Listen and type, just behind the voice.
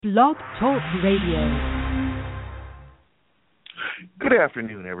Blog Talk Radio. Good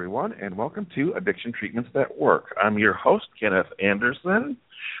afternoon, everyone, and welcome to Addiction Treatments That Work. I'm your host, Kenneth Anderson,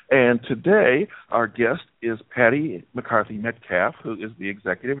 and today our guest is Patty McCarthy Metcalf, who is the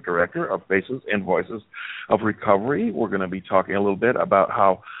Executive Director of Faces and Voices of Recovery. We're going to be talking a little bit about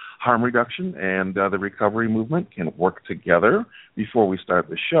how harm reduction and the recovery movement can work together. Before we start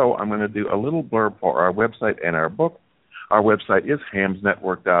the show, I'm going to do a little blurb for our website and our book. Our website is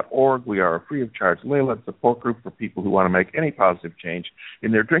hamsnetwork.org. We are a free-of-charge laylet support group for people who want to make any positive change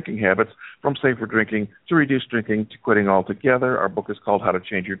in their drinking habits, from safer drinking to reduced drinking to quitting altogether. Our book is called How to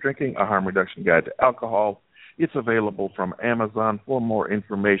Change Your Drinking, A Harm Reduction Guide to Alcohol. It's available from Amazon. For more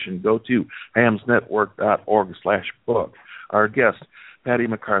information, go to hamsnetwork.org/book. Our guest, Patty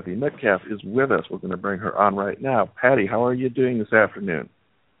McCarthy Metcalf, is with us. We're going to bring her on right now. Patty, how are you doing this afternoon?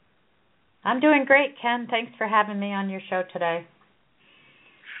 I'm doing great, Ken. Thanks for having me on your show today.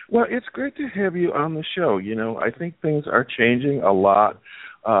 Well, it's great to have you on the show. You know, I think things are changing a lot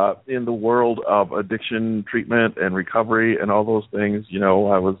in the world of addiction treatment and recovery and all those things. You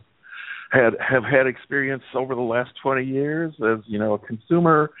know, have had experience over the last 20 years as, you know, a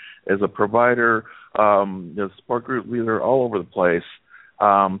consumer, as a provider, as a support group leader all over the place.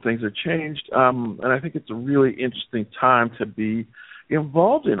 Things have changed, and I think it's a really interesting time to be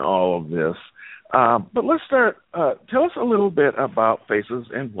involved in all of this. But let's start. Tell us a little bit about Faces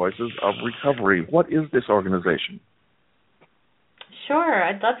and Voices of Recovery. What is this organization? Sure,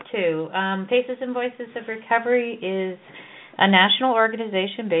 I'd love to. Faces and Voices of Recovery is a national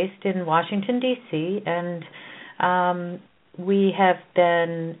organization based in Washington, D.C., and we have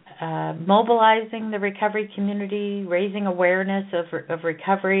been mobilizing the recovery community, raising awareness of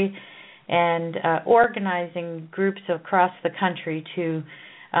recovery, and organizing groups across the country to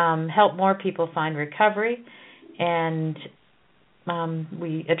help more people find recovery. And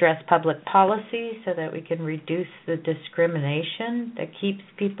we address public policy so that we can reduce the discrimination that keeps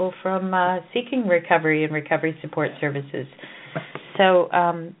people from seeking recovery and recovery support services. So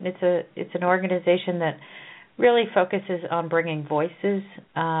it's an organization that really focuses on bringing voices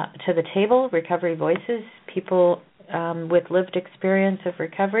to the table, recovery voices, people with lived experience of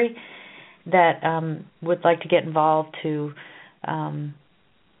recovery that would like to get involved to,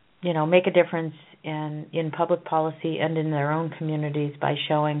 make a difference in public policy and in their own communities by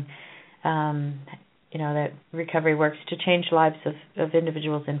showing, that recovery works to change lives of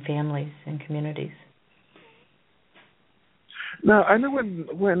individuals and families and communities. Now, I know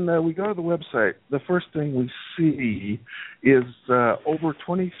when we go to the website, the first thing we see is over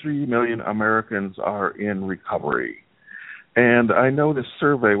 23 million Americans are in recovery. And I know this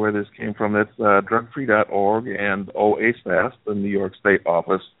survey where this came from, it's drugfree.org and OASAS, the New York State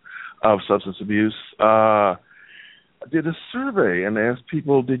Office of Substance Abuse, did a survey and asked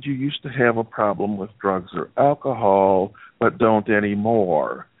people, did you used to have a problem with drugs or alcohol but don't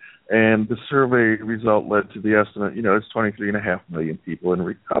anymore? And the survey result led to the estimate, it's 23.5 million people in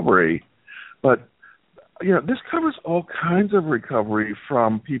recovery. But, this covers all kinds of recovery,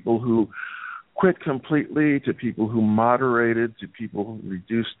 from people who quit completely to people who moderated to people who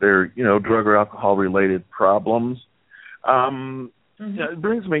reduced their, drug or alcohol-related problems. It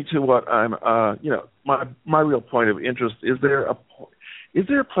brings me to what I'm, my real point of interest. Is there a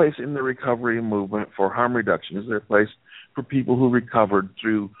place in the recovery movement for harm reduction? Is there a place for people who recovered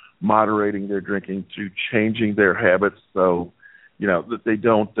through moderating their drinking, through changing their habits so, that they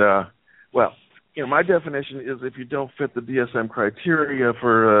don't, my definition is if you don't fit the DSM criteria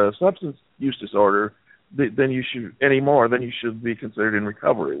for a substance use disorder, then you should be considered in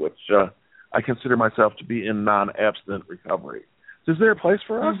recovery, which I consider myself to be in non-abstinent recovery. Is there a place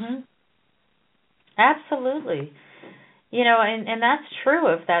for us? Mm-hmm. Absolutely. And that's true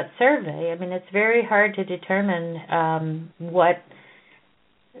of that survey. I mean, it's very hard to determine what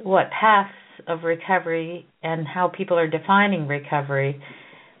paths of recovery and how people are defining recovery.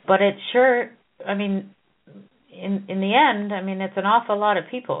 But it's sure, in the end, it's an awful lot of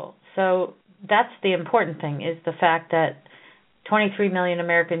people. So that's the important thing, is the fact that 23 million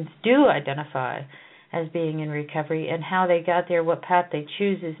Americans do identify as being in recovery, and how they got there, what path they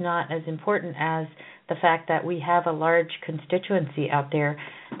choose, is not as important as the fact that we have a large constituency out there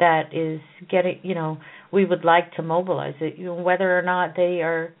that is getting, we would like to mobilize it, whether or not they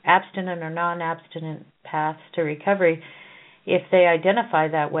are abstinent or non-abstinent paths to recovery. If they identify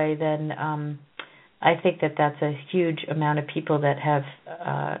that way, then I think that that's a huge amount of people that have,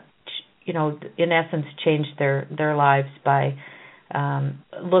 in essence, changed their lives by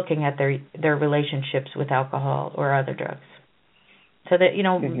looking at their relationships with alcohol or other drugs. So that,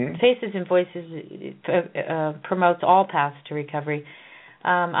 Faces and Voices promotes all paths to recovery.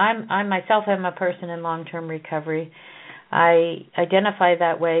 I myself am a person in long-term recovery. I identify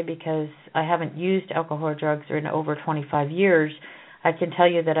that way because I haven't used alcohol or drugs in over 25 years. I can tell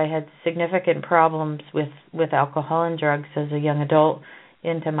you that I had significant problems with alcohol and drugs as a young adult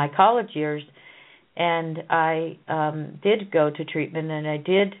into my college years, and I did go to treatment, and I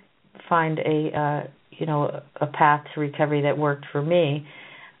did find a path to recovery that worked for me.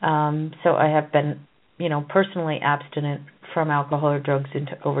 So I have been, personally abstinent from alcohol or drugs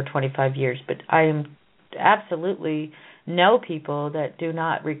into over 25 years, but I am absolutely know people that do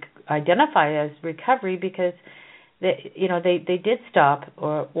not identify as recovery because they did stop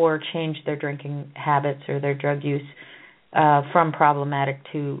or change their drinking habits or their drug use from problematic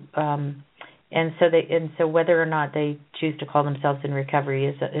to and so whether or not they choose to call themselves in recovery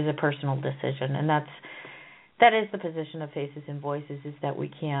is a personal decision, and that is the position of Faces and Voices, is that we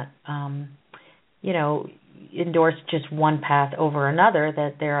can't endorse just one path over another,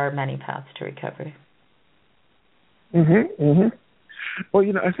 that there are many paths to recovery. Well,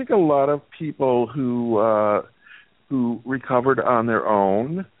 I think a lot of people who recovered on their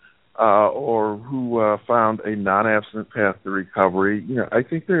own or who found a non-abstinent path to recovery, I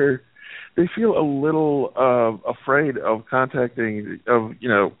think they feel a little afraid of calling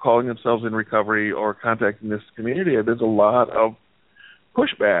themselves in recovery or contacting this community. There's a lot of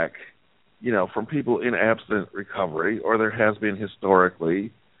pushback, from people in abstinent recovery, or there has been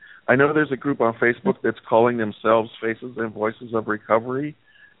historically. I know there's a group on Facebook that's calling themselves Faces and Voices of Recovery.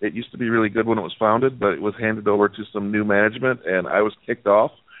 It used to be really good when it was founded, but it was handed over to some new management, and I was kicked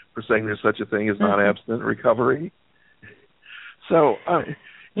off for saying there's such a thing as non-abstinent recovery. So,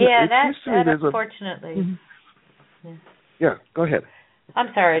 that unfortunately. Yeah, go ahead.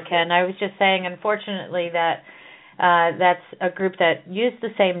 I'm sorry, Ken. I was just saying, unfortunately, that's a group that used the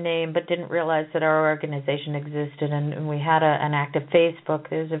same name but didn't realize that our organization existed, and we had an active Facebook.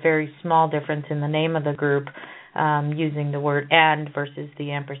 There's a very small difference in the name of the group, using the word "and" versus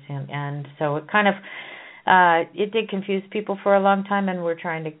the ampersand "and." So it kind of it did confuse people for a long time, and we're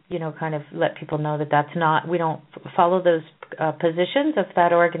trying to kind of let people know that that's not, we don't follow those positions of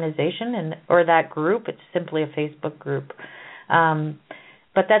that organization or that group. It's simply a Facebook group.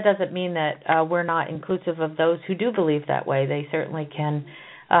 But that doesn't mean that we're not inclusive of those who do believe that way. They certainly can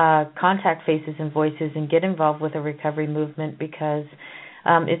contact Faces and Voices and get involved with a recovery movement, because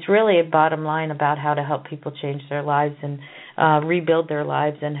it's really a bottom line about how to help people change their lives and rebuild their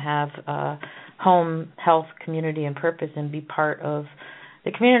lives and have home, health, community, and purpose, and be part of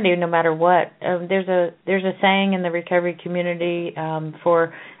the community no matter what. There's a saying in the recovery community,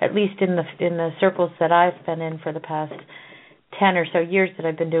 for at least in the circles that I've been in for the past 10 or so years that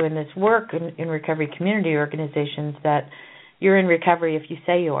I've been doing this work in recovery community organizations, that you're in recovery if you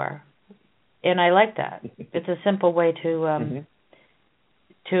say you are. And I like that. It's a simple way to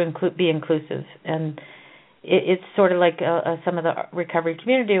be inclusive. And it's sort of like some of the recovery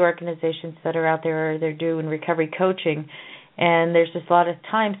community organizations that are out there, they're doing recovery coaching, and there's just a lot of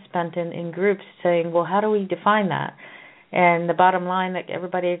time spent in groups saying, well, how do we define that? And the bottom line that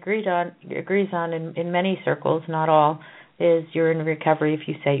everybody agrees on in many circles, not all, is you're in recovery if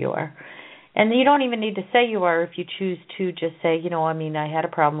you say you are. And you don't even need to say you are if you choose to just say, I had a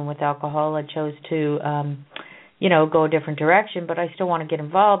problem with alcohol. I chose to, go a different direction, but I still want to get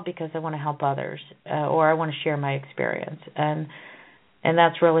involved because I want to help others, or I want to share my experience. And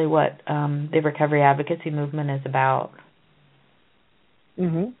that's really what the recovery advocacy movement is about.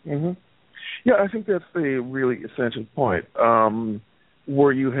 Yeah, I think that's the really essential point.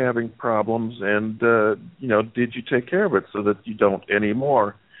 Were you having problems, and did you take care of it so that you don't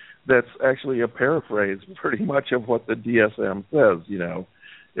anymore? That's actually a paraphrase, pretty much, of what the DSM says.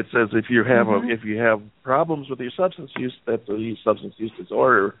 It says if you have problems with your substance use, that's a substance use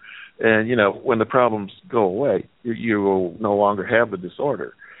disorder, and when the problems go away, you will no longer have the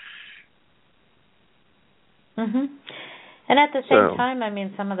disorder. And at the same time,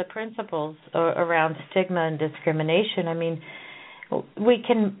 some of the principles around stigma and discrimination,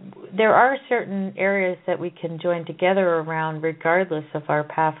 there are certain areas that we can join together around regardless of our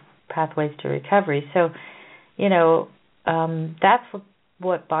pathways to recovery. So, that's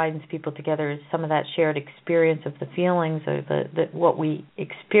what binds people together, is some of that shared experience of the feelings or what we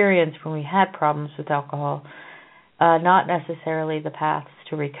experienced when we had problems with alcohol, not necessarily the paths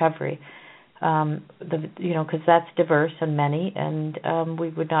to recovery. Because that's diverse and many, and we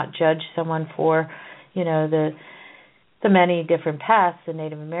would not judge someone for, the many different paths, the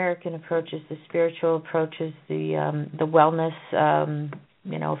Native American approaches, the spiritual approaches, the wellness,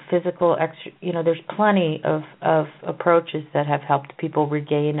 physical, there's plenty of approaches that have helped people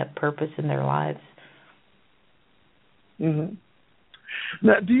regain a purpose in their lives.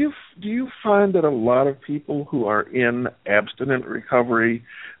 Now, do you find that a lot of people who are in abstinent recovery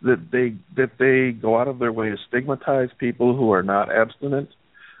that they go out of their way to stigmatize people who are not abstinent?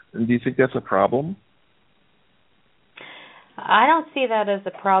 And do you think that's a problem? I don't see that as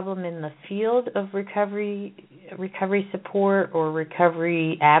a problem in the field of recovery support or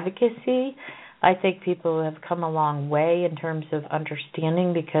recovery advocacy. I think people have come a long way in terms of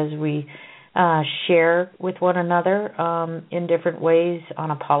understanding because we share with one another in different ways on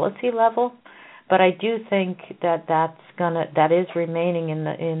a policy level. But I do think that is remaining in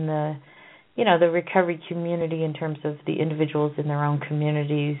the the recovery community in terms of the individuals in their own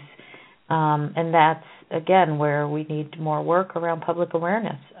communities, and that's again where we need more work around public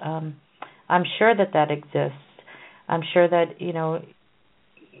awareness. I'm sure that exists. I'm sure that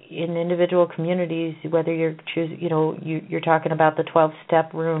in individual communities, whether you're you're talking about the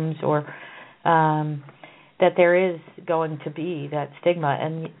 12-step rooms or that there is going to be that stigma,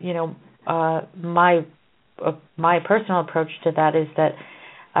 and my personal approach to that is that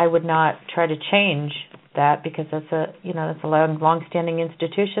I would not try to change that because that's a long-standing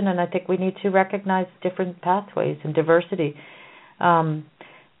institution, and I think we need to recognize different pathways and diversity.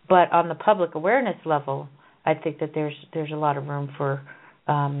 But on the public awareness level, I think that there's a lot of room for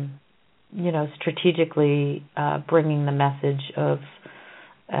strategically bringing the message of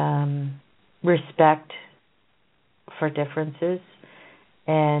respect for differences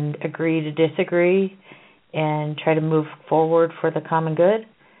and agree to disagree and try to move forward for the common good.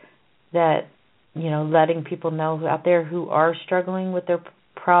 That letting people know out there who are struggling with their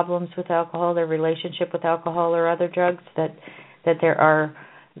problems with alcohol, their relationship with alcohol or other drugs, that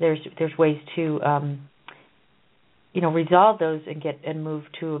there's ways to resolve those and move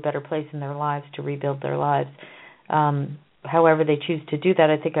to a better place in their lives, to rebuild their lives. However they choose to do that,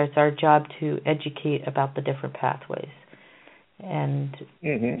 I think it's our job to educate about the different pathways. And,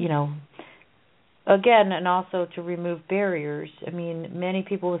 again, and also to remove barriers. I mean, many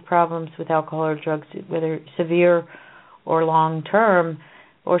people with problems with alcohol or drugs, whether severe or long-term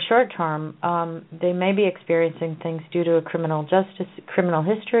or short-term, they may be experiencing things due to a criminal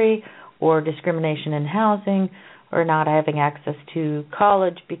history or discrimination in housing or not having access to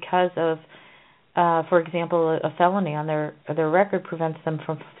college because of, for example, a felony on their record prevents them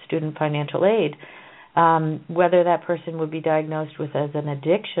from student financial aid. Whether that person would be diagnosed with as an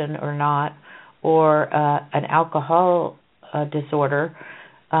addiction or not, or an alcohol disorder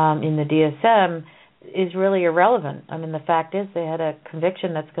in the DSM is really irrelevant. I mean, the fact is they had a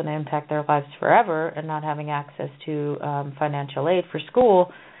conviction that's going to impact their lives forever and not having access to financial aid for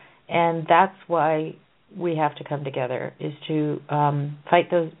school, and that's why we have to come together, is to fight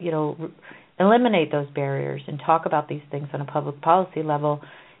those, eliminate those barriers and talk about these things on a public policy level.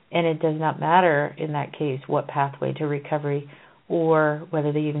 And it does not matter in that case what pathway to recovery or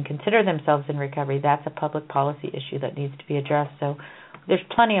whether they even consider themselves in recovery. That's a public policy issue that needs to be addressed. So there's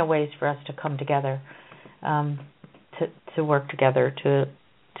plenty of ways for us to come together, to work together to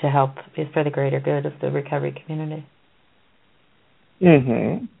help for the greater good of the recovery community.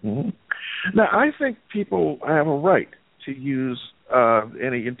 Now, I think people have a right to use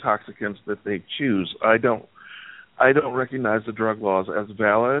any intoxicants that they choose. I don't recognize the drug laws as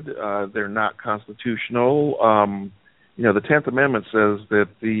valid. They're not constitutional. The 10th Amendment says that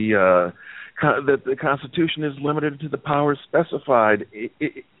the Constitution is limited to the powers specified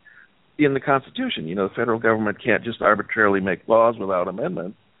in the Constitution. The federal government can't just arbitrarily make laws without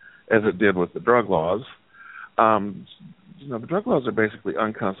amendment, as it did with the drug laws. The drug laws are basically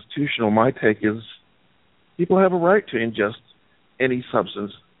unconstitutional. My take is people have a right to ingest any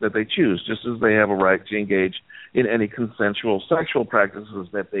substance that they choose, just as they have a right to engage in any consensual sexual practices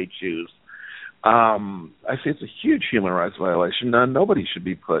that they choose. I say it's a huge human rights violation. Nobody should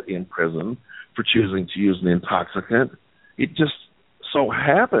be put in prison for choosing to use an intoxicant. It just so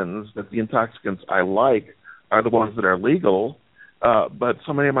happens that the intoxicants I like are the ones that are legal, but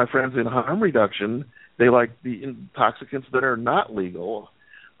so many of my friends in harm reduction, they like the intoxicants that are not legal.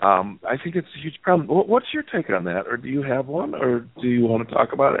 I think it's a huge problem. What's your take on that, or do you have one, or do you want to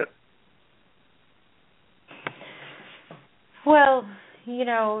talk about it? Well,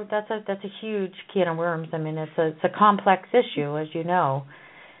 that's a huge can of worms. I mean, it's a complex issue, as you know.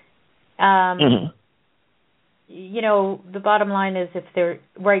 The bottom line is if there's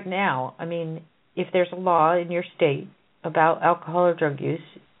a law in your state about alcohol or drug use,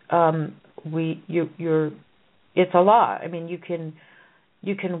 it's a law. I mean,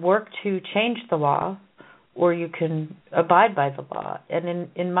 you can work to change the law, or you can abide by the law. And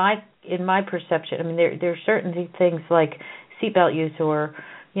in my perception, I mean, there are certain things like seatbelt use or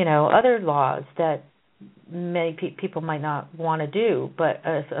other laws that many people might not want to do. But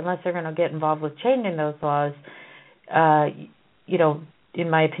unless they're going to get involved with changing those laws, in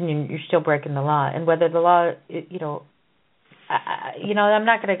my opinion, you're still breaking the law. And whether the law, I'm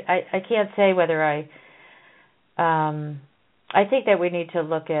not going to. I can't say whether I think that we need to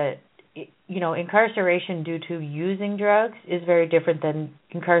look at, incarceration due to using drugs is very different than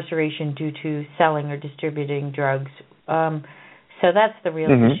incarceration due to selling or distributing drugs. So that's the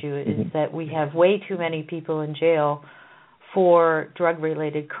real issue, is that we have way too many people in jail for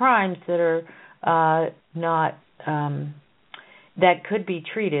drug-related crimes that are not that could be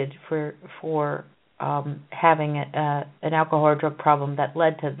treated for having an alcohol or drug problem that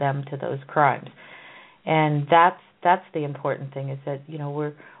led to them to those crimes. And that's the important thing, is that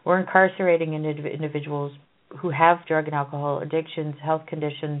we're incarcerating individuals who have drug and alcohol addictions, health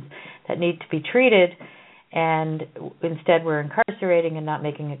conditions that need to be treated, and instead we're incarcerating and not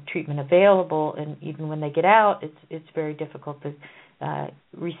making treatment available. And even when they get out, it's very difficult to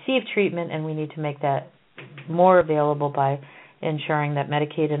receive treatment, and we need to make that more available by ensuring that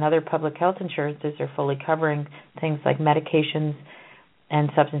Medicaid and other public health insurances are fully covering things like medications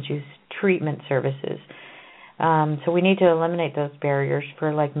and substance use treatment services. So we need to eliminate those barriers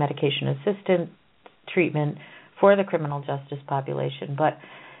for like medication-assisted treatment for the criminal justice population. But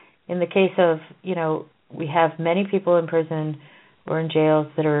in the case of, we have many people in prison or in jails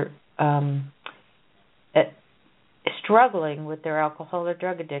that are struggling with their alcohol or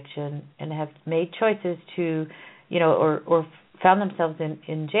drug addiction and have made choices to, or found themselves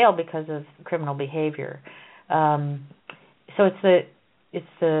in jail because of criminal behavior. So it's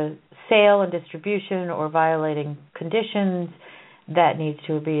the sale and distribution or violating conditions that needs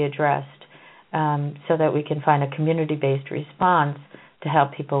to be addressed, so that we can find a community-based response to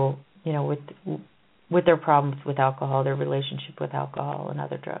help people, with their problems with alcohol, their relationship with alcohol and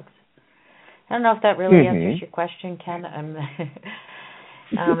other drugs. I don't know if that really answers your question, Ken.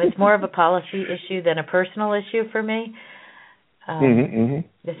 It's more of a policy issue than a personal issue for me.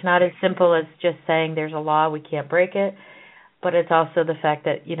 It's not as simple as just saying there's a law, we can't break it. But it's also the fact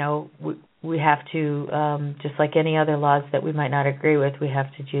that, we have to, just like any other laws that we might not agree with, we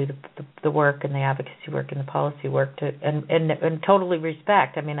have to do the work and the advocacy work and the policy work to and totally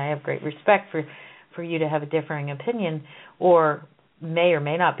respect. I mean, I have great respect for you to have a differing opinion, or may or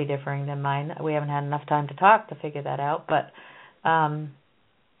may not be differing than mine. We haven't had enough time to talk to figure that out. But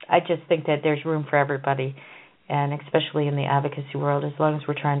I just think that there's room for everybody, and especially in the advocacy world, as long as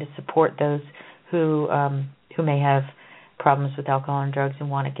we're trying to support those who may have problems with alcohol and drugs and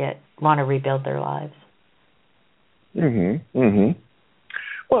want to rebuild their lives. Well,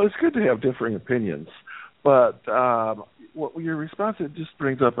 it's good to have differing opinions, but what your response just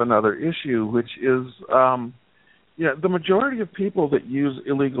brings up another issue, which is, the majority of people that use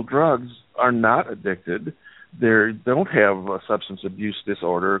illegal drugs are not addicted. They don't have a substance abuse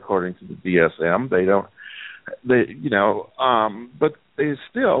disorder, according to the DSM. But they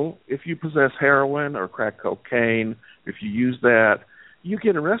still, if you possess heroin or crack cocaine, if you use that, you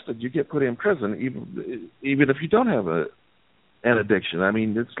get arrested. You get put in prison, even if you don't have an addiction. I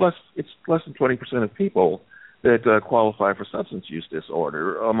mean, it's less than 20% of people that qualify for substance use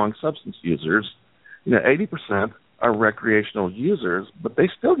disorder among substance users. 80% are recreational users, but they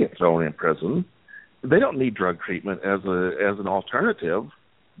still get thrown in prison. They don't need drug treatment as an alternative.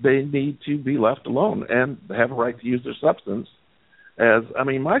 They need to be left alone and have a right to use their substance.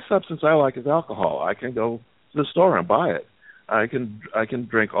 My substance I like is alcohol. I can go to the store and buy it. I can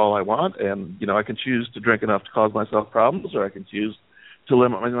drink all I want, and I can choose to drink enough to cause myself problems, or I can choose to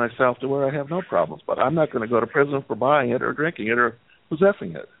limit myself to where I have no problems. But I'm not going to go to prison for buying it or drinking it or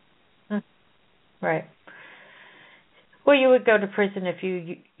possessing it. Right. Well, you would go to prison if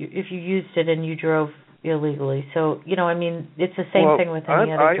you used it and you drove illegally. So it's the same thing with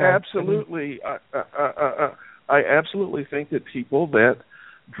any other drug. I absolutely think that people that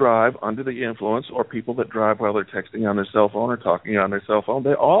drive under the influence, or people that drive while they're texting on their cell phone or talking on their cell phone,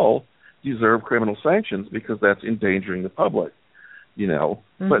 they all deserve criminal sanctions, because that's endangering the public.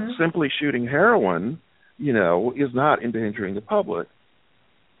 But simply shooting heroin, is not endangering the public.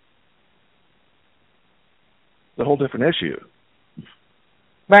 It's a whole different issue.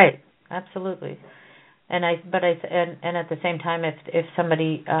 Right. Absolutely. And at the same time, if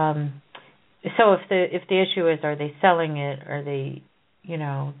somebody, so if the issue is, are they selling it, are they,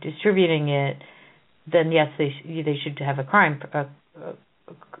 distributing it, then yes, they should have a crime.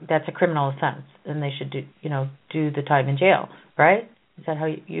 That's a criminal offense, and they should do the time in jail. Right? Is that how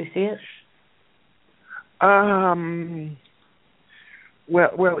you see it?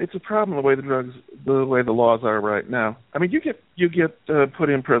 Well, it's a problem the way the laws are right now. I mean, you get put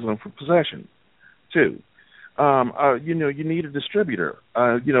in prison for possession, too. You need a distributor.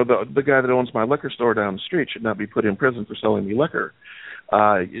 The guy that owns my liquor store down the street should not be put in prison for selling me liquor.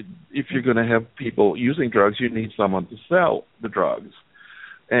 If you're going to have people using drugs, you need someone to sell the drugs.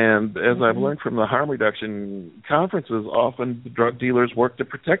 And as I've learned from the harm reduction conferences, often the drug dealers work to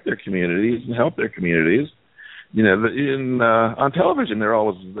protect their communities and help their communities. On television, they're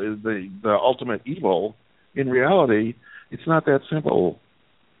always the ultimate evil. In reality, it's not that simple,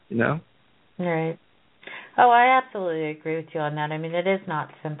 Right. Oh, I absolutely agree with you on that. I mean, it is not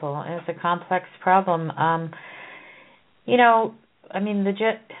simple. It's a complex problem.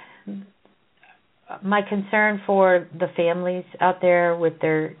 My concern for the families out there with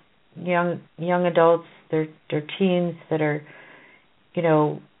their young adults, their teens that are,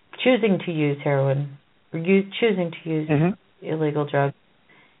 choosing to use heroin or choosing to use illegal drugs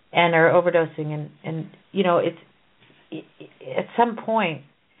and are overdosing, and it's at some point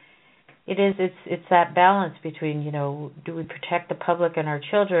it's that balance between do we protect the public and our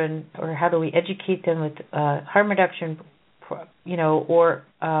children, or how do we educate them with harm reduction,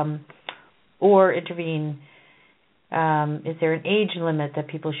 or intervene. Is there an age limit that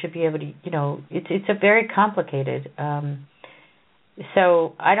people should be able to, it's a very complicated.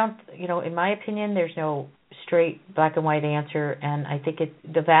 So I don't, in my opinion, there's no straight black and white answer, and I think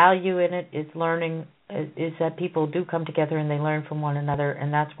the value in it is learning, is that people do come together and they learn from one another,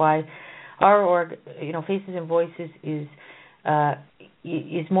 and that's why our Faces and Voices is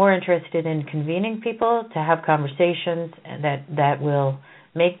more interested in convening people to have conversations that will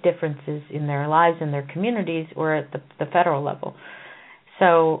make differences in their lives and their communities, or at the federal level.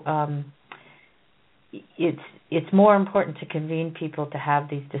 So it's more important to convene people to have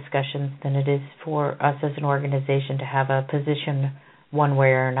these discussions than it is for us as an organization to have a position one way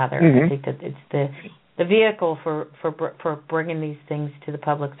or another. I think that it's the vehicle for bringing these things to the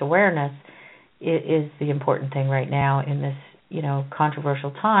public's awareness is the important thing right now in this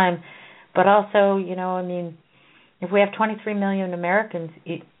controversial time. But also, if we have 23 million Americans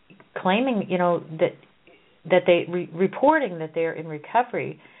claiming, that they reporting that they're in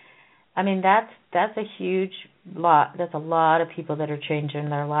recovery, I mean that's a huge lot. That's a lot of people that are changing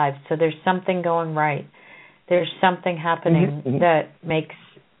their lives. So there's something going right. There's something happening that makes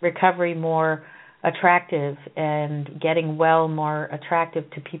recovery more attractive and getting well more attractive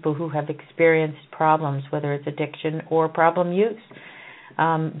to people who have experienced problems, whether it's addiction or problem use.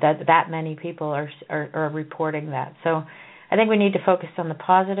 That many people are reporting that. So I think we need to focus on the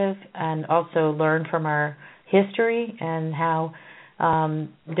positive and also learn from our history and how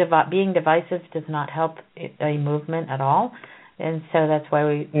being divisive does not help a movement at all. And so that's why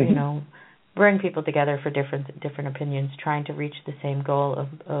we bring people together for different opinions, trying to reach the same goal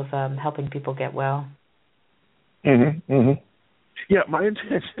of helping people get well. Yeah, my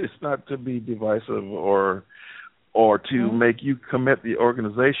intention is not to be divisive or to make you commit the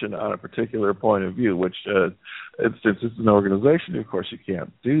organization on a particular point of view, which since it's an organization, of course, you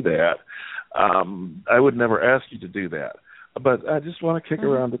can't do that. I would never ask you to do that. But I just want to kick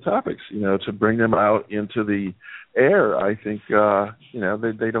around the topics, to bring them out into the air. I think,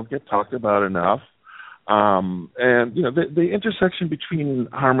 they don't get talked about enough. And, the intersection between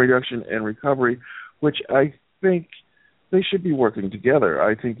harm reduction and recovery, which I think they should be working together.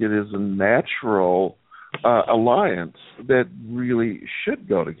 I think it is a natural alliance that really should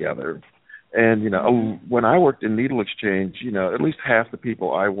go together. And, when I worked in needle exchange, at least half the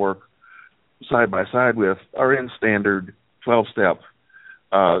people I work side by side with are in standard 12-step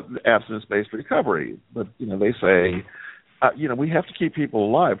abstinence-based recovery. But, they say, we have to keep people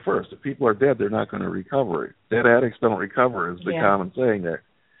alive first. If people are dead, they're not going to recover. Dead addicts don't recover is the common saying there.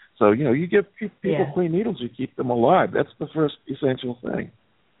 So, you give people clean needles, you keep them alive. That's the first essential thing.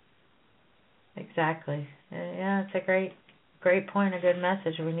 Exactly. Yeah, it's a great point, a good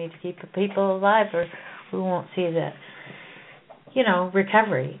message. We need to keep the people alive or we won't see that,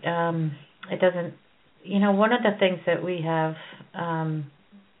 recovery. It doesn't, one of the things that we have,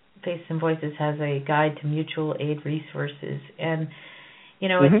 Faces and Voices has a guide to mutual aid resources. And,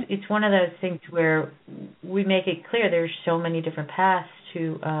 it's one of those things where we make it clear there's so many different paths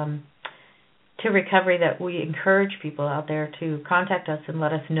to recovery that we encourage people out there to contact us and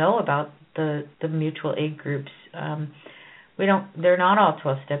let us know about the mutual aid groups. They're not all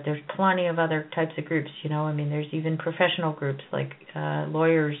 12-step. There's plenty of other types of groups, there's even professional groups like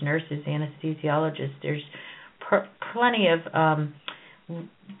lawyers, nurses, anesthesiologists. There's plenty of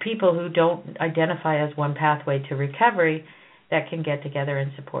people who don't identify as one pathway to recovery that can get together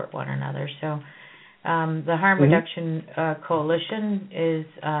and support one another. So the Harm Reduction Coalition is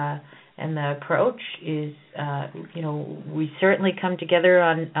and the approach is, we certainly come together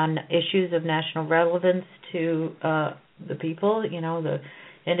on issues of national relevance to the people, the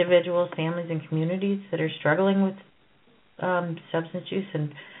individuals, families, and communities that are struggling with substance use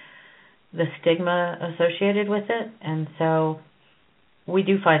and the stigma associated with it. And so we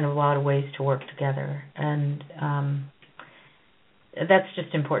do find a lot of ways to work together. And that's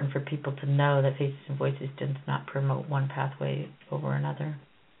just important for people to know that Faces and Voices does not promote one pathway over another.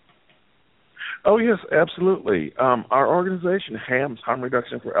 Oh, yes, absolutely. Our organization, HAMS, Harm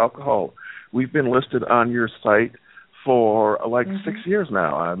Reduction for Alcohol, we've been listed on your site for 6 years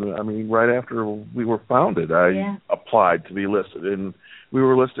now. I mean, right after we were founded, I applied to be listed, and we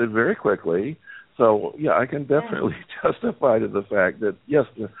were listed very quickly. So, yeah, I can definitely testify to the fact that, yes,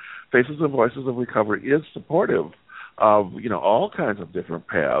 the Faces and Voices of Recovery is supportive of, all kinds of different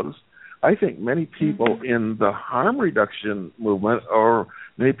paths. I think many people in the harm reduction movement, or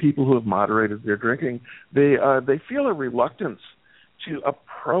many people who have moderated their drinking, they feel a reluctance to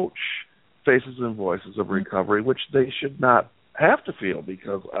approach Faces and Voices of Recovery, which they should not have to feel,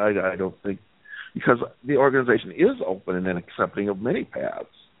 because I don't think, because the organization is open and accepting of many paths.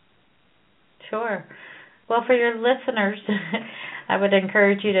 Sure. Well, for your listeners, I would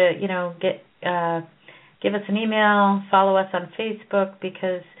encourage you to, give us an email, follow us on Facebook,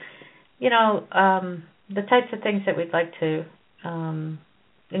 because, the types of things that we'd like to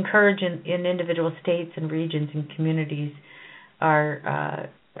encourage in individual states and regions and communities are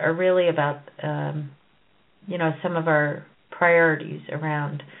really about, some of our priorities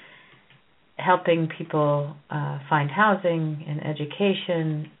around helping people find housing and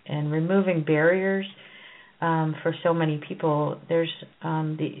education and removing barriers for so many people. There's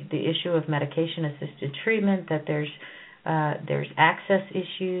the issue of medication-assisted treatment, that there's access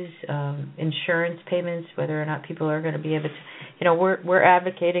issues, insurance payments, whether or not people are going to be able to, we're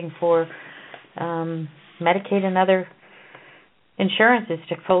advocating for Medicaid and other insurances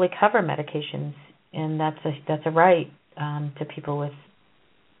to fully cover medications, and that's a right to people with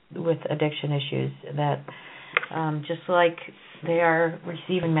addiction issues, that just like they are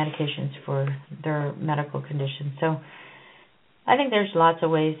receiving medications for their medical conditions. So I think there's lots of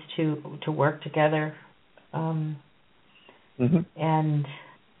ways to work together, and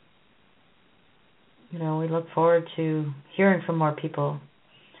we look forward to hearing from more people.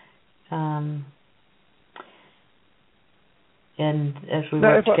 And as we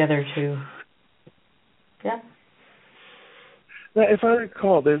work together to, Now, if I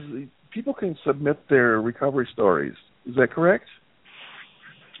recall, people can submit their recovery stories. Is that correct?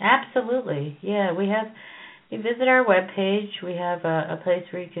 Absolutely. Yeah, you visit our webpage. We have a place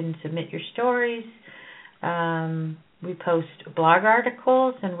where you can submit your stories. We post blog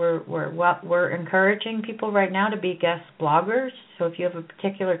articles, and we're encouraging people right now to be guest bloggers. So if you have a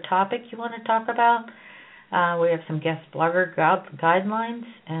particular topic you want to talk about, we have some guest blogger guidelines,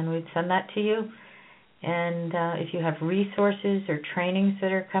 and we'd send that to you. And if you have resources or trainings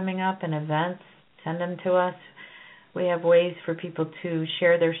that are coming up and events, send them to us. We have ways for people to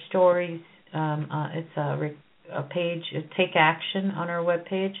share their stories. It's a page, Take Action, on our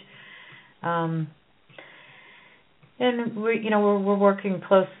webpage. And we're working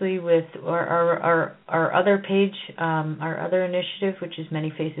closely with our other page, our other initiative, which is Many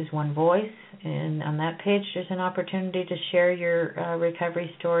Faces, One Voice. And on that page, there's an opportunity to share your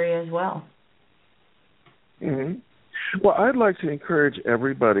recovery story as well. Well, I'd like to encourage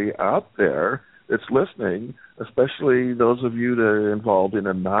everybody out there that's listening, especially those of you that are involved in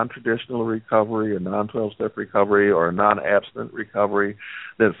a non-traditional recovery, a non-12-step recovery, or a non-abstinent recovery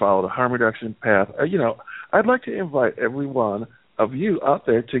that followed a harm reduction path. I'd like to invite every one of you out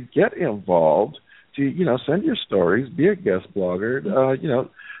there to get involved, to, send your stories, be a guest blogger,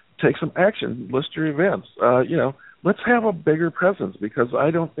 take some action, list your events. Let's have a bigger presence, because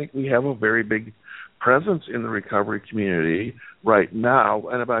I don't think we have a very big presence in the recovery community right now,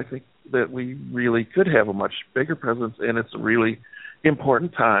 and I think that we really could have a much bigger presence, and it's a really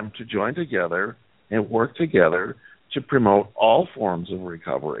important time to join together and work together to promote all forms of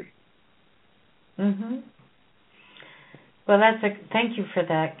recovery. Well, thank you for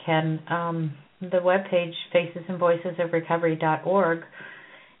that, Ken. The webpage, facesandvoicesofrecovery.org,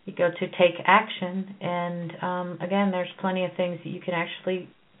 you go to Take Action, and again, there's plenty of things that you can actually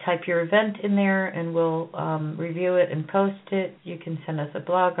type your event in there, and we'll review it and post it. You can send us a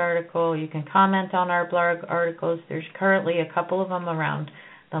blog article. You can comment on our blog articles. There's currently a couple of them around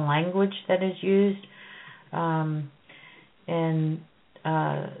the language that is used, so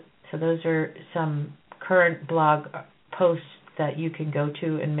those are some current blog posts that you can go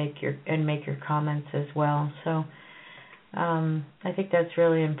to and make your comments as well. So I think that's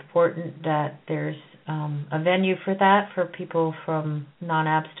really important that there's a venue for that for people from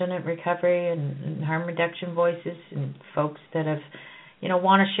non-abstinent recovery and harm reduction voices and folks that have,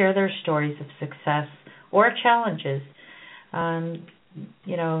 want to share their stories of success or challenges.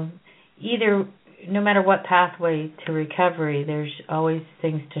 Either, no matter what pathway to recovery, there's always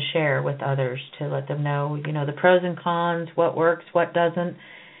things to share with others to let them know, the pros and cons, what works, what doesn't.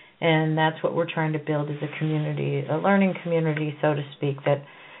 And that's what we're trying to build as a community, a learning community, so to speak, that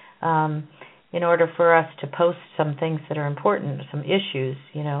in order for us to post some things that are important, some issues,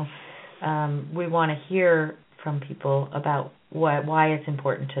 we want to hear from people about why it's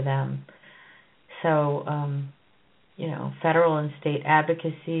important to them. So, federal and state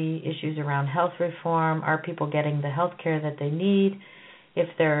advocacy, issues around health reform, are people getting the health care that they need? If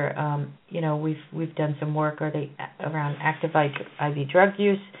they're, we've done some work around active IV drug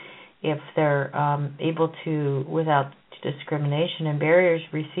use. If they're able to, without discrimination and barriers,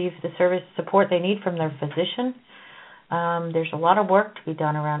 receive the service support they need from their physician. There's a lot of work to be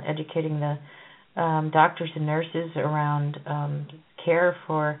done around educating the doctors and nurses around care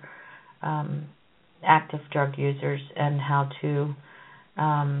for active drug users and how to,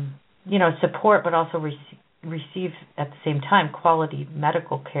 support but also receive at the same time quality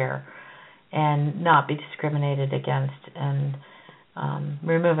medical care and not be discriminated against, and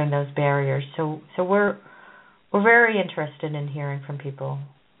removing those barriers. So we're very interested in hearing from people.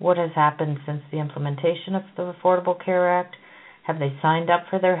 What has happened since the implementation of the Affordable Care Act? Have they signed up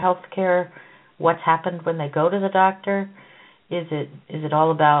for their health care? What's happened when they go to the doctor? Is it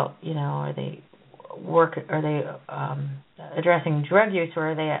all about, are they addressing drug use,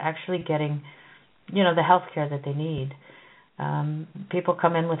 or are they actually getting, the health care that they need? People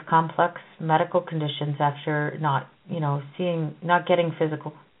come in with complex medical conditions after not getting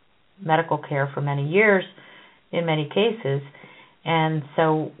physical medical care for many years in many cases. And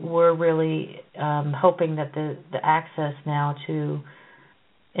so we're really hoping that the access now to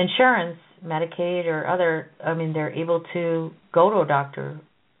insurance, Medicaid or other, they're able to go to a doctor,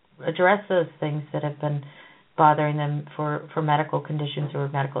 address those things that have been bothering them for medical conditions or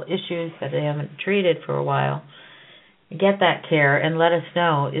medical issues that they haven't treated for a while. Get that care and let us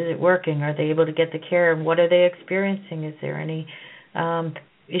know. Is it working? Are they able to get the care? And what are they experiencing? Is there any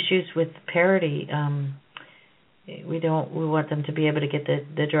issues with parity? We want them to be able to get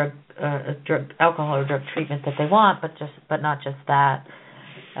the alcohol or drug treatment that they want, but not just that.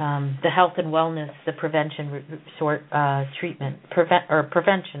 The health and wellness, the prevention treatment,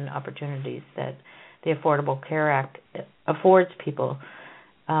 prevention opportunities that the Affordable Care Act affords people.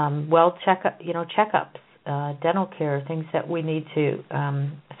 Checkups. Dental care, things that we need to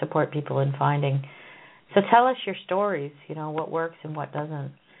support people in finding. So tell us your stories, what works and what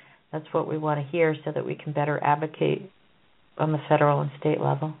doesn't. That's what we want to hear so that we can better advocate on the federal and state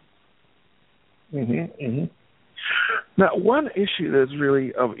level. Mm-hmm, mm-hmm. Now, one issue that's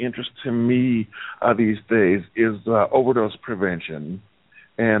really of interest to me these days is overdose prevention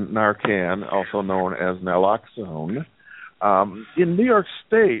and Narcan, also known as naloxone. In New York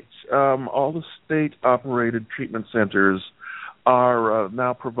State, all the state-operated treatment centers are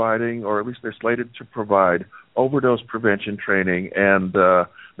now providing, or at least they're slated to provide, overdose prevention training and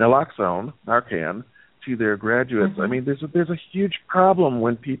naloxone, Narcan, to their graduates. Mm-hmm. There's a huge problem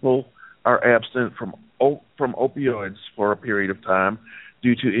when people are abstinent from opioids for a period of time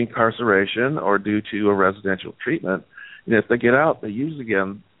due to incarceration or due to a residential treatment. If they get out, they use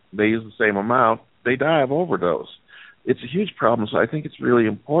again, they use the same amount, they die of overdose. It's a huge problem, so I think it's really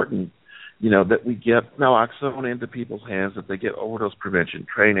important, that we get naloxone into people's hands, that they get overdose prevention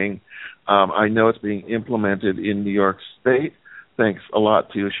training. I know it's being implemented in New York State. Thanks a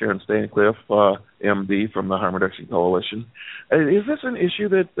lot to Sharon Staincliffe, MD from the Harm Reduction Coalition. Is this an issue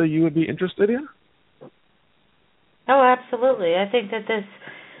that you would be interested in? Oh, absolutely. I think that this,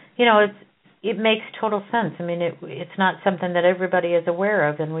 it makes total sense. It's not something that everybody is aware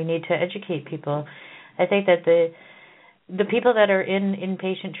of, and we need to educate people. I think that the people that are in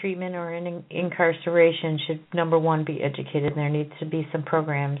inpatient treatment or in incarceration should, number one, be educated, and there needs to be some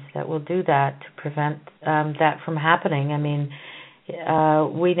programs that will do that to prevent that from happening.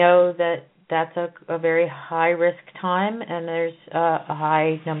 We know that that's a very high-risk time, and there's a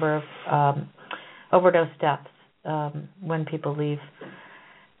high number of overdose deaths when people leave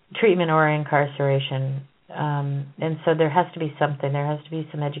treatment or incarceration. And so there has to be something. There has to be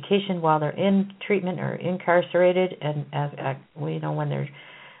some education while they're in treatment or incarcerated, and when they're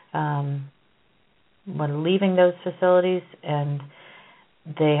when leaving those facilities, and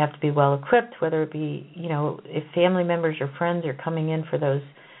they have to be well equipped. Whether it be if family members or friends are coming in for those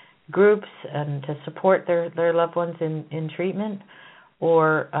groups and to support their loved ones in treatment,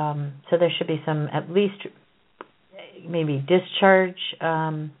 or so there should be some, at least maybe discharge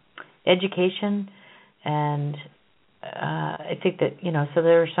education. And I think that, so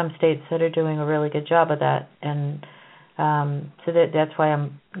there are some states that are doing a really good job of that, and so that's why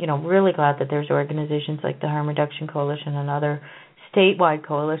I'm really glad that there's organizations like the Harm Reduction Coalition and other statewide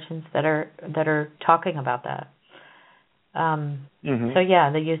coalitions that are talking about that. So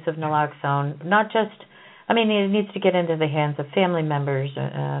yeah, the use of naloxone, not just, it needs to get into the hands of family members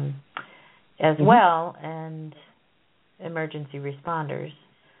as well, and emergency responders.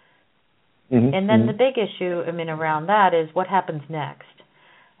 And then the big issue, around that is what happens next.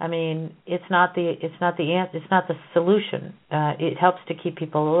 It's not the solution. It helps to keep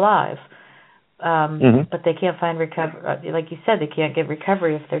people alive, but they can't find recovery. Like you said, they can't get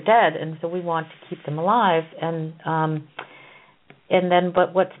recovery if they're dead, and so we want to keep them alive. And then,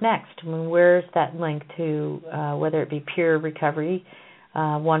 but what's next? Where's that link to whether it be peer recovery,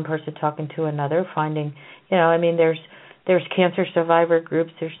 one person talking to another, finding, there's cancer survivor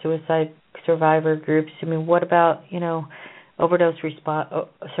groups, there's suicide survivor groups. What about, overdose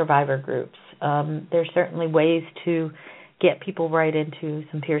survivor groups? There's certainly ways to get people right into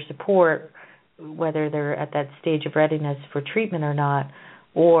some peer support, whether they're at that stage of readiness for treatment or not,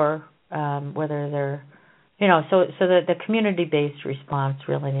 or whether they're, so that the community-based response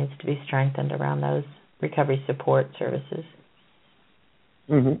really needs to be strengthened around those recovery support services.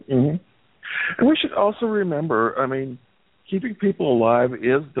 And we should also remember, keeping people alive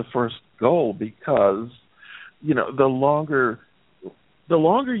is the first goal, because, the longer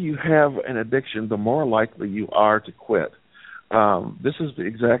you have an addiction, the more likely you are to quit. This is the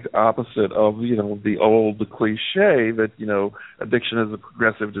exact opposite of, the cliche that, addiction is a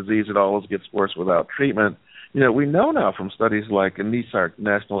progressive disease. It always gets worse without treatment. We know now from studies like a NESARC,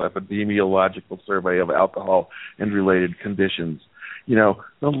 National Epidemiological Survey of Alcohol and Related Conditions, the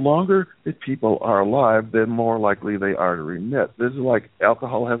longer that people are alive, the more likely they are to remit. This is like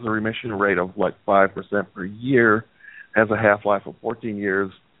alcohol has a remission rate of 5% per year, has a half-life of 14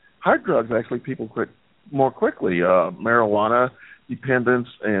 years. Hard drugs, actually, people quit more quickly. Marijuana dependence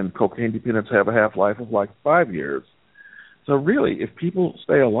and cocaine dependence have a half-life of 5 years. So really, if people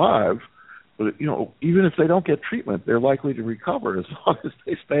stay alive, even if they don't get treatment, they're likely to recover as long as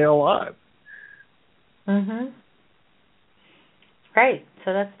they stay alive. Right.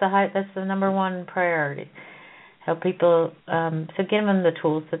 So that's the number one priority. Help people, so give them the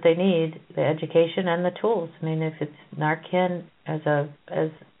tools that they need, the education and the tools. If it's Narcan as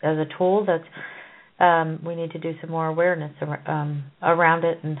a tool, that's we need to do some more awareness around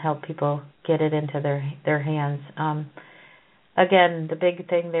it and help people get it into their hands. Again, the big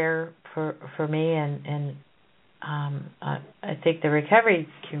thing there for me and I think the recovery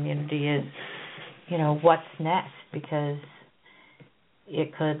community is, what's next, because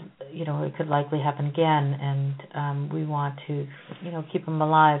it could likely happen again, and we want to, keep them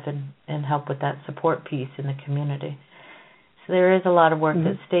alive and help with that support piece in the community. So there is a lot of work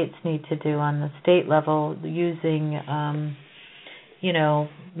that states need to do on the state level, using,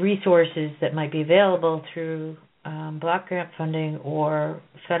 resources that might be available through block grant funding or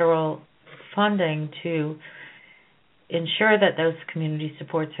federal funding to ensure that those community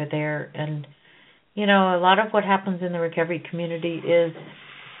supports are there. And a lot of what happens in the recovery community is,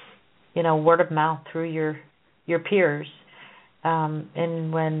 word of mouth through your peers.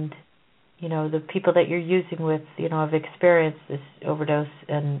 And when, the people that you're using with, have experienced this overdose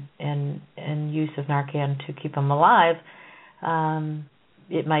and use of Narcan to keep them alive,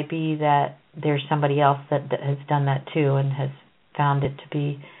 it might be that there's somebody else that has done that too and has found it to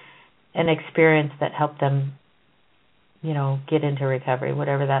be an experience that helped them, get into recovery,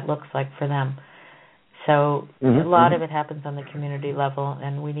 whatever that looks like for them. So a lot of it happens on the community level,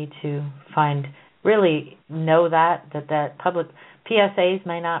 and we need to really know that public PSAs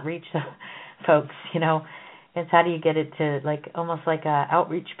may not reach the folks, It's how do you get it to almost like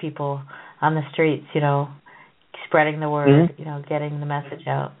outreach people on the streets, spreading the word, getting the message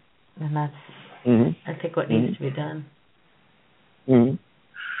out. And that's, I think, what needs to be done.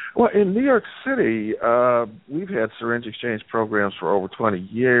 Well, in New York City, we've had syringe exchange programs for over 20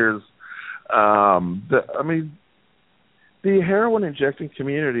 years. The heroin injecting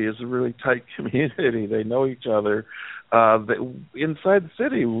community is a really tight community. They know each other. Inside the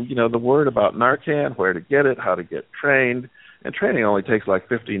city, the word about Narcan, where to get it, how to get trained, and training only takes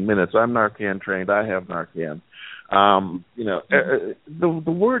 15 minutes. I'm Narcan trained. I have Narcan.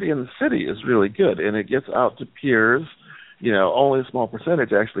 The word in the city is really good, and it gets out to peers. Only a small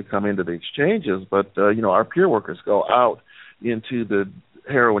percentage actually come into the exchanges, but our peer workers go out into the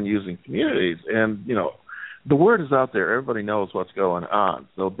heroin-using communities. And, the word is out there. Everybody knows what's going on.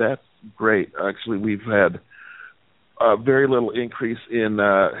 So that's great. Actually, we've had a very little increase in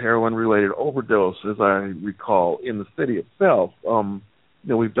heroin-related overdose, as I recall, in the city itself.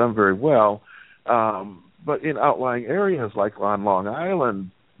 We've done very well. But in outlying areas like on Long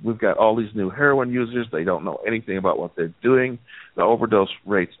Island, we've got all these new heroin users. They don't know anything about what they're doing. The overdose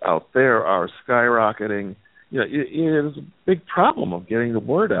rates out there are skyrocketing. It is a big problem of getting the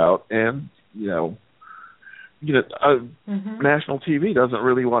word out. And, national TV doesn't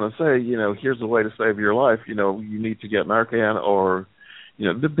really want to say, here's a way to save your life. You need to get Narcan, or,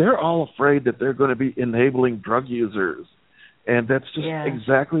 they're all afraid that they're going to be enabling drug users. And that's just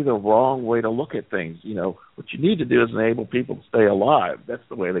exactly the wrong way to look at things. What you need to do is enable people to stay alive. That's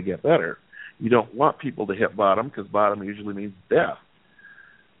the way they get better. You don't want people to hit bottom, because bottom usually means death.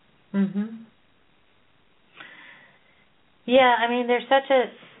 Mhm. Yeah, there's such a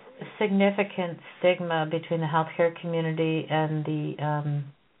significant stigma between the healthcare community and the,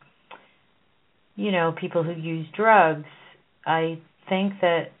 people who use drugs. I think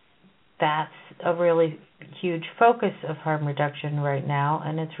that that's a really huge focus of harm reduction right now,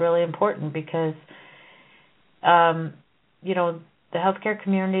 and it's really important because, the healthcare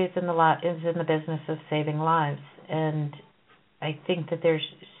community is in the business of saving lives, and I think that there's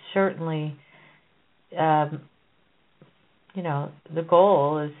certainly, the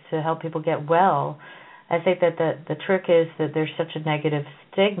goal is to help people get well. I think that the trick is that there's such a negative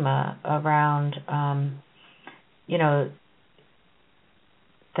stigma around,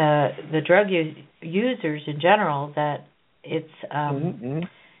 the drug users in general, that it's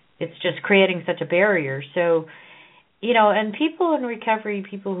just creating such a barrier. So, and people in recovery,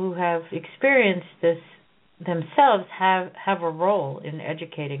 people who have experienced this themselves, have a role in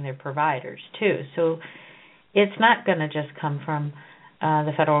educating their providers too. So it's not going to just come from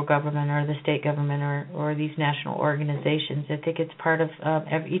the federal government or the state government or these national organizations. I think it's part of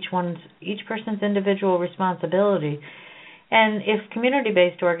each person's individual responsibility. And if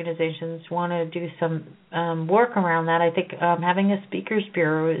community-based organizations want to do some work around that, I think having a speakers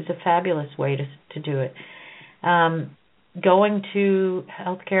bureau is a fabulous way to do it. Going to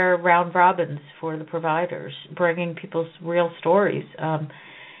healthcare round robins for the providers, bringing people's real stories,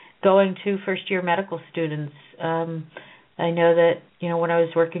 going to first-year medical students. I know that, when I was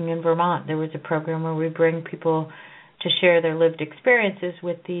working in Vermont, there was a program where we bring people to share their lived experiences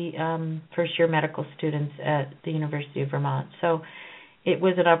with the first-year medical students at the University of Vermont. So it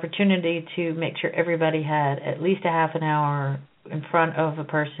was an opportunity to make sure everybody had at least a half an hour in front of a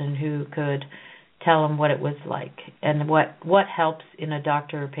person who could tell them what it was like and what helps in a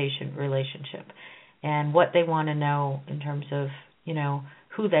doctor-patient relationship and what they want to know in terms of,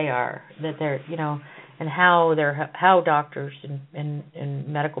 who they are, that they're, and how doctors and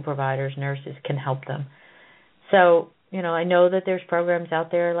medical providers, nurses can help them. So, I know that there's programs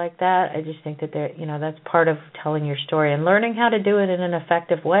out there like that. I just think that that's part of telling your story and learning how to do it in an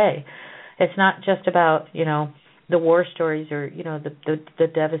effective way. It's not just about, the war stories or, the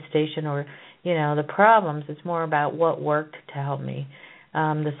devastation or, the problems. It's more about what worked to help me,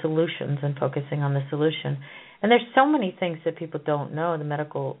 the solutions, and focusing on the solution. And there's so many things that people don't know the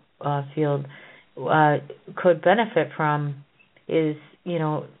medical field could benefit from is,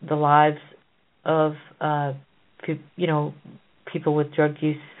 the lives of, people with drug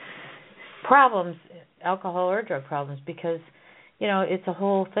use problems, alcohol or drug problems, because, it's a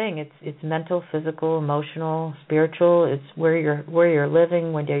whole thing. It's mental, physical, emotional, spiritual. It's where you're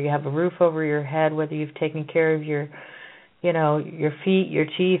living, whether you have a roof over your head, whether you've taken care of your feet, your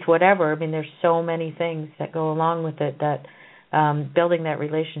teeth, whatever. There's so many things that go along with it that building that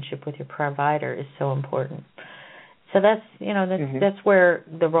relationship with your provider is so important. So that's where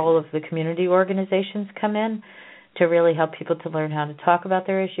the role of the community organizations come in, to really help people to learn how to talk about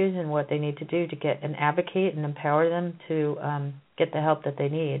their issues and what they need to do to get and advocate and empower them to get the help that they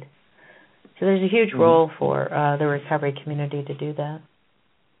need. So there's a huge role for the recovery community to do that.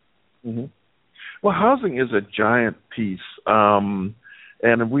 Mm-hmm. Well, housing is a giant piece, and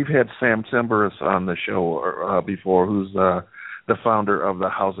we've had Sam Semberis on the show before, who's the founder of the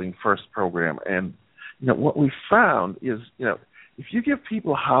Housing First program. And, what we found is, if you give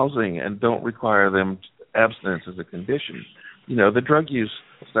people housing and don't require them abstinence as a condition, the drug use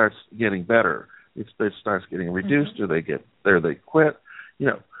starts getting better. It starts getting reduced, or they quit.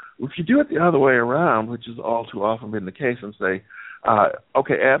 If you do it the other way around, which is all too often been the case, and say,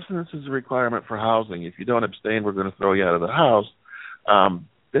 okay, abstinence is a requirement for housing. If you don't abstain, we're going to throw you out of the house.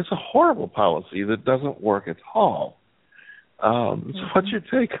 It's a horrible policy that doesn't work at all. So what's your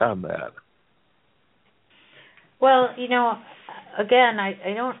take on that? Well, again,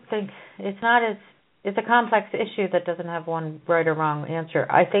 I don't think it's not as it's a complex issue that doesn't have one right or wrong answer.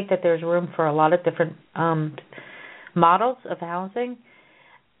 I think that there's room for a lot of different models of housing.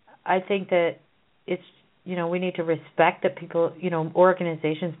 I think that it's we need to respect that people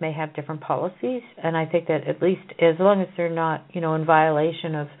organizations may have different policies, and I think that at least as long as they're not in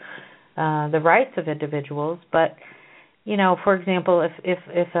violation of the rights of individuals. But for example,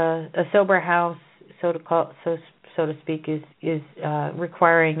 if a sober house, so to speak, is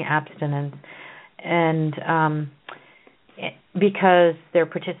requiring abstinence, and because they're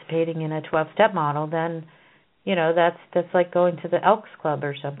participating in a 12-step model, then that's like going to the Elks Club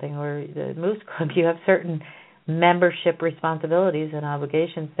or something, or the Moose Club. You have certain membership responsibilities and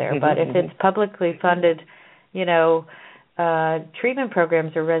obligations there. But if it's publicly funded, treatment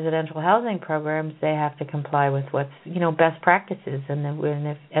programs or residential housing programs, they have to comply with what's best practices. And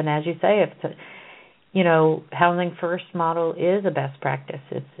as you say, if the housing first model is a best practice,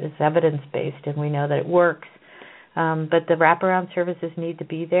 it's evidence based, and we know that it works. But the wraparound services need to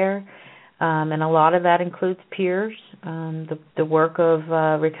be there. And a lot of that includes peers, the work of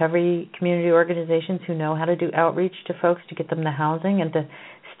recovery community organizations who know how to do outreach to folks to get them the housing and to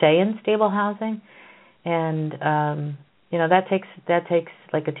stay in stable housing. And that takes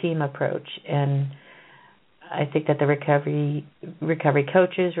like a team approach. And I think that the recovery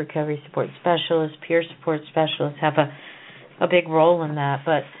coaches, recovery support specialists, peer support specialists have a big role in that.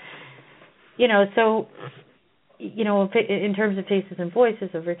 But in terms of faces and voices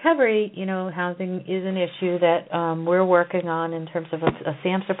of recovery, housing is an issue that we're working on in terms of a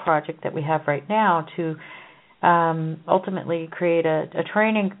SAMHSA project that we have right now to ultimately create a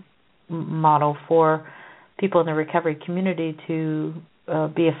training model for people in the recovery community to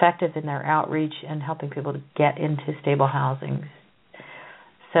be effective in their outreach and helping people to get into stable housing.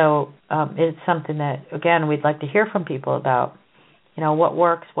 So it's something that, again, we'd like to hear from people about. What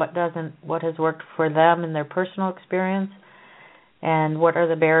works, what doesn't, what has worked for them in their personal experience, and what are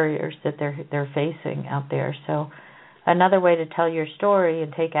the barriers that they're facing out there. So another way to tell your story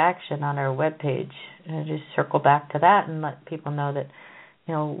and take action on our webpage, and just circle back to that and let people know that,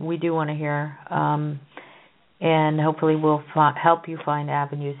 we do want to hear, and hopefully we'll help you find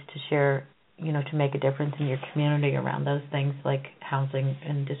avenues to share, to make a difference in your community around those things like housing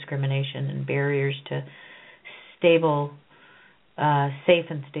and discrimination and barriers to safe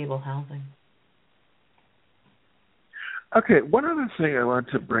and stable housing. Okay, one other thing I wanted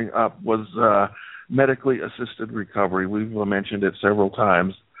to bring up was medically assisted recovery. We've mentioned it several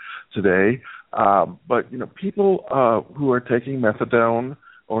times today, but people who are taking methadone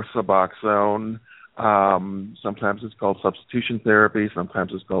or Suboxone, sometimes it's called substitution therapy,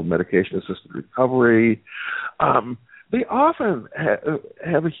 sometimes it's called medication-assisted recovery. They often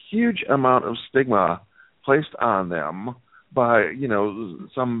have a huge amount of stigma placed on them by,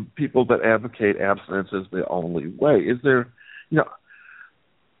 some people that advocate abstinence as the only way. Is there,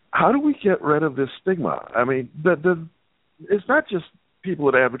 how do we get rid of this stigma? I mean, it's not just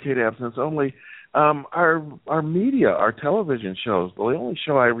people that advocate abstinence only. Our media, our television shows, the only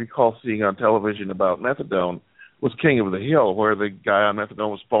show I recall seeing on television about methadone was King of the Hill, where the guy on methadone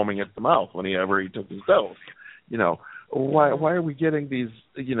was foaming at the mouth whenever he took his dose. Why are we getting these,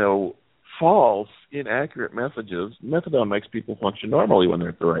 false, inaccurate messages? Methadone makes people function normally when they're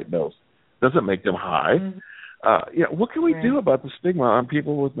at the right dose. Doesn't make them high. Mm-hmm. What can we do about the stigma on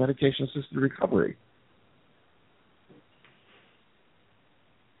people with medication-assisted recovery?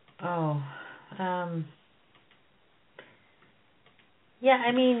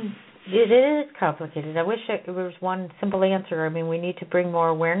 It is complicated. I wish there was one simple answer. We need to bring more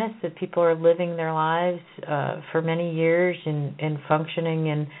awareness that people are living their lives for many years and functioning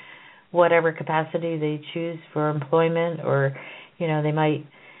in whatever capacity they choose for employment, or they might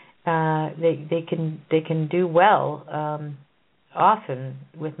they can do well often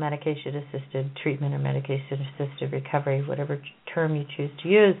with medication assisted treatment or medication assisted recovery, whatever term you choose to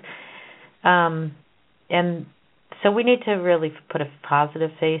use, and so we need to really put a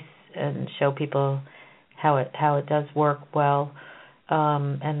positive face and show people how it does work well,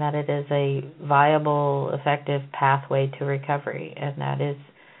 and that it is a viable, effective pathway to recovery, and that is.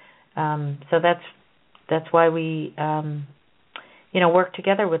 So that's why we, work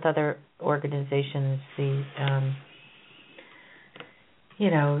together with other organizations. The,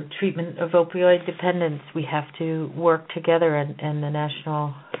 treatment of opioid dependence. We have to work together, and the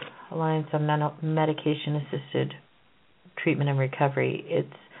National Alliance on Medication-Assisted Treatment and Recovery.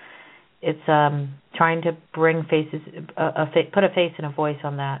 It's trying to bring faces, put a face and a voice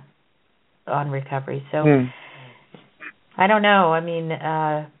on that, on recovery. So I don't know.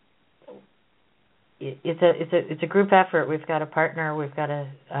 it's a group effort. We've got to partner. We've got to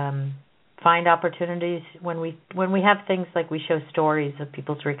find opportunities. When we have things like we show stories of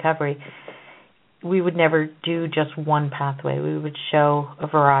people's recovery, we would never do just one pathway. We would show a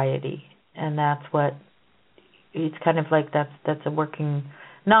variety, and that's what it's kind of like. That's a working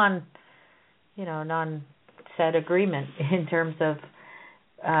non-said agreement in terms of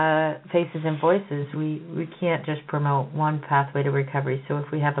faces and voices. We can't just promote one pathway to recovery. So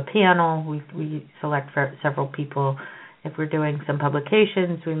if we have a panel, we select for several people. If we're doing some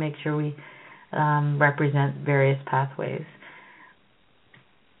publications, we make sure we represent various pathways.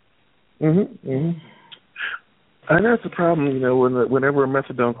 Mm-hmm. And that's the problem, whenever a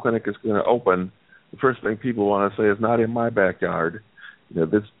methadone clinic is going to open, the first thing people want to say is not in my backyard.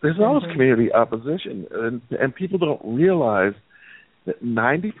 There's always community opposition, and people don't realize that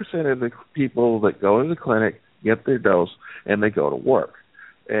 90% of the people that go to the clinic get their dose and they go to work.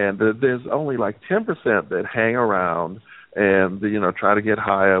 And there's only like 10% that hang around and, try to get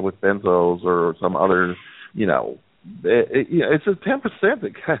higher with benzos or some other, it's a 10%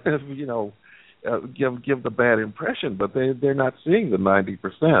 that kind of, give the bad impression, but they're not seeing the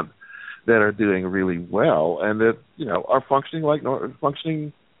 90% that are doing really well and that, are functioning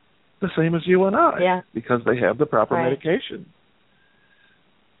the same as you and I because they have the proper medication.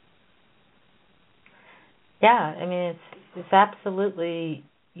 Yeah, I mean, it's absolutely,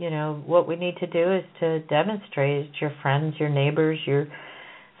 what we need to do is to demonstrate it to your friends, your neighbors, your,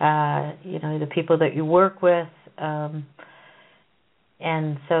 the people that you work with.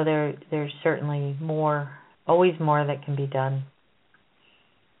 And so there's certainly always more that can be done.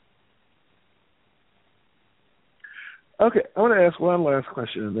 Okay, I want to ask one last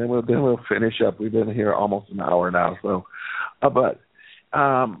question, and then we'll finish up. We've been here almost an hour now, so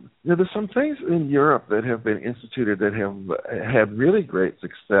there's some things in Europe that have been instituted that have had really great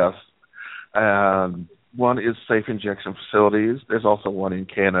success. One is safe injection facilities. There's also one in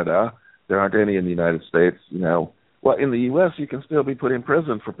Canada. There aren't any in the United States. Well, in the U.S., you can still be put in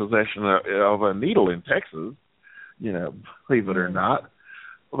prison for possession of a needle in Texas. Believe it or not.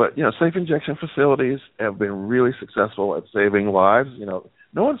 But safe injection facilities have been really successful at saving lives. No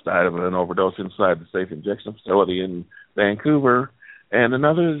one's died of an overdose inside the safe injection facility in Vancouver. And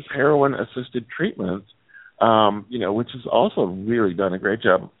another is heroin-assisted treatment, which has also really done a great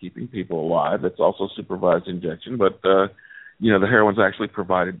job of keeping people alive. It's also supervised injection, but, the heroin's actually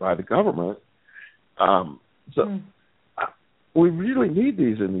provided by the government. We really need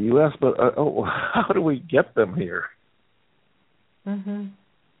these in the U.S., but how do we get them here? Mm-hmm.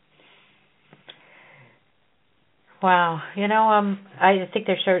 Wow. I think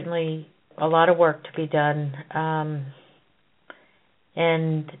there's certainly a lot of work to be done.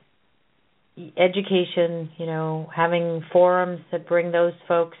 And education, having forums that bring those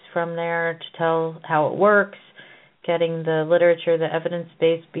folks from there to tell how it works, getting the literature, the evidence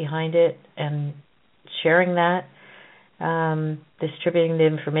base behind it, and sharing that, distributing the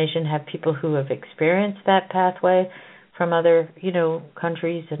information, have people who have experienced that pathway from other,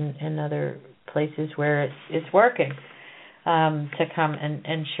 countries and other places where it's working, to come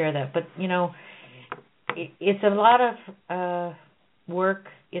and share that. But, it's a lot of work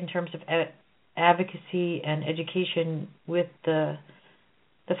in terms of advocacy and education with the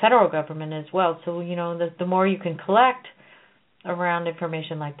federal government as well. So, the more you can collect around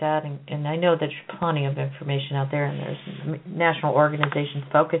information like that, and I know there's plenty of information out there, and there's national organizations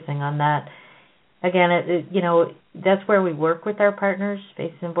focusing on that. Again, that's where we work with our partners.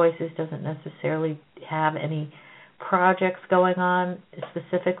 Faces and Voices doesn't necessarily have any projects going on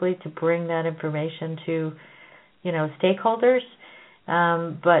specifically to bring that information to, stakeholders.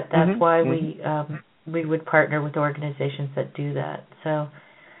 But that's why we would partner with organizations that do that. So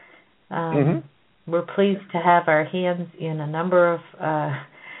we're pleased to have our hands in a number of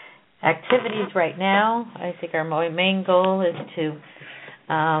activities right now. I think our main goal is to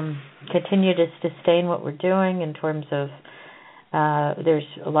continue to sustain what we're doing in terms of there's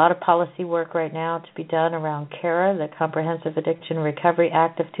a lot of policy work right now to be done around CARA, the Comprehensive Addiction Recovery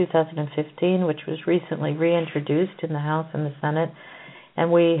Act of 2015, which was recently reintroduced in the House and the Senate.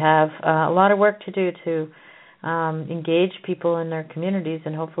 And we have a lot of work to do to engage people in their communities,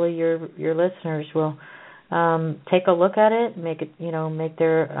 and hopefully your listeners will take a look at it, make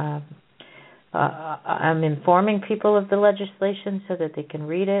their I'm informing people of the legislation so that they can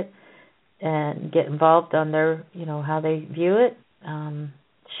read it and get involved on their, how they view it.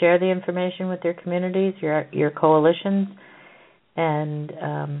 Share the information with their communities, your coalitions, and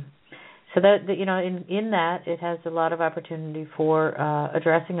so that in that it has a lot of opportunity for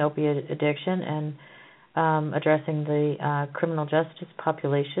addressing opiate addiction and addressing the criminal justice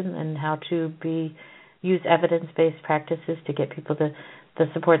population and how to use evidence-based practices to get people the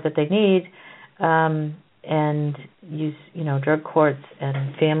support that they need, and use drug courts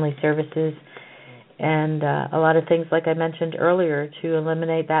and family services, and a lot of things like I mentioned earlier to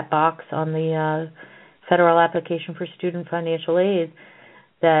eliminate that box on the federal application for student financial aid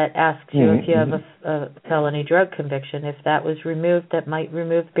that asks you if you have a felony drug conviction. If that was removed, that might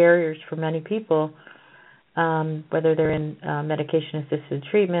remove barriers for many people, whether they're in medication-assisted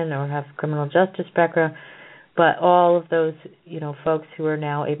treatment or have criminal justice background. But all of those, folks who are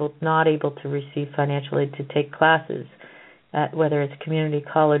now not able to receive financial aid to take classes, whether it's community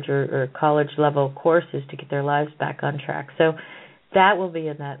college or college-level courses to get their lives back on track. So that will be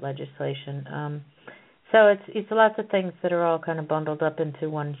in that legislation. So it's lots of things that are all kind of bundled up into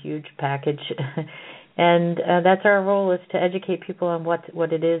one huge package. And that's our role, is to educate people on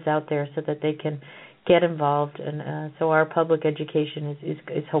what it is out there so that they can get involved. And so our public education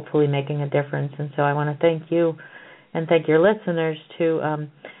is hopefully making a difference. And so I want to thank you and thank your listeners to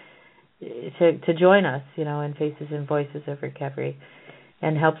join us, in Faces and Voices of Recovery,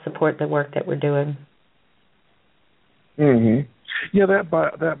 and help support the work that we're doing. Mm-hmm. Yeah,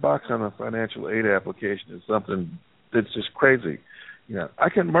 that box on a financial aid application is something that's just crazy. I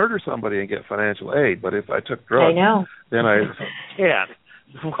can murder somebody and get financial aid, but if I took drugs, then I can't.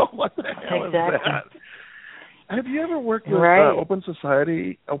 What the hell is that? Have you ever worked with Open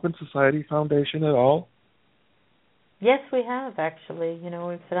Society Foundation at all? Yes, we have, actually.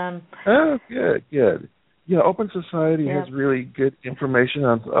 We've Oh, good. Yeah, Open Society has really good information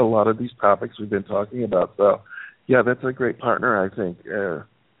on a lot of these topics we've been talking about. So, yeah, that's a great partner, I think.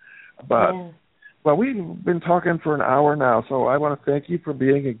 Well, we've been talking for an hour now, so I want to thank you for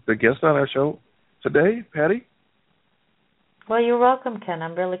being the guest on our show today, Patty. Well, you're welcome, Ken.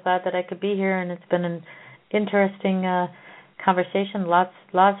 I'm really glad that I could be here, and it's been an interesting conversation,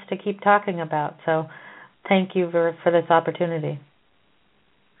 lots to keep talking about. So thank you for this opportunity.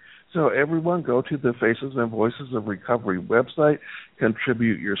 So everyone, go to the Faces and Voices of Recovery website,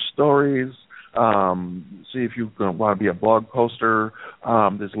 contribute your stories, see if you want to be a blog poster.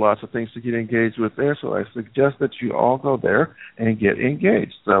 There's lots of things to get engaged with there, so I suggest that you all go there and get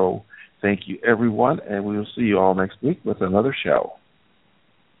engaged. So thank you, everyone, and we will see you all next week with another show.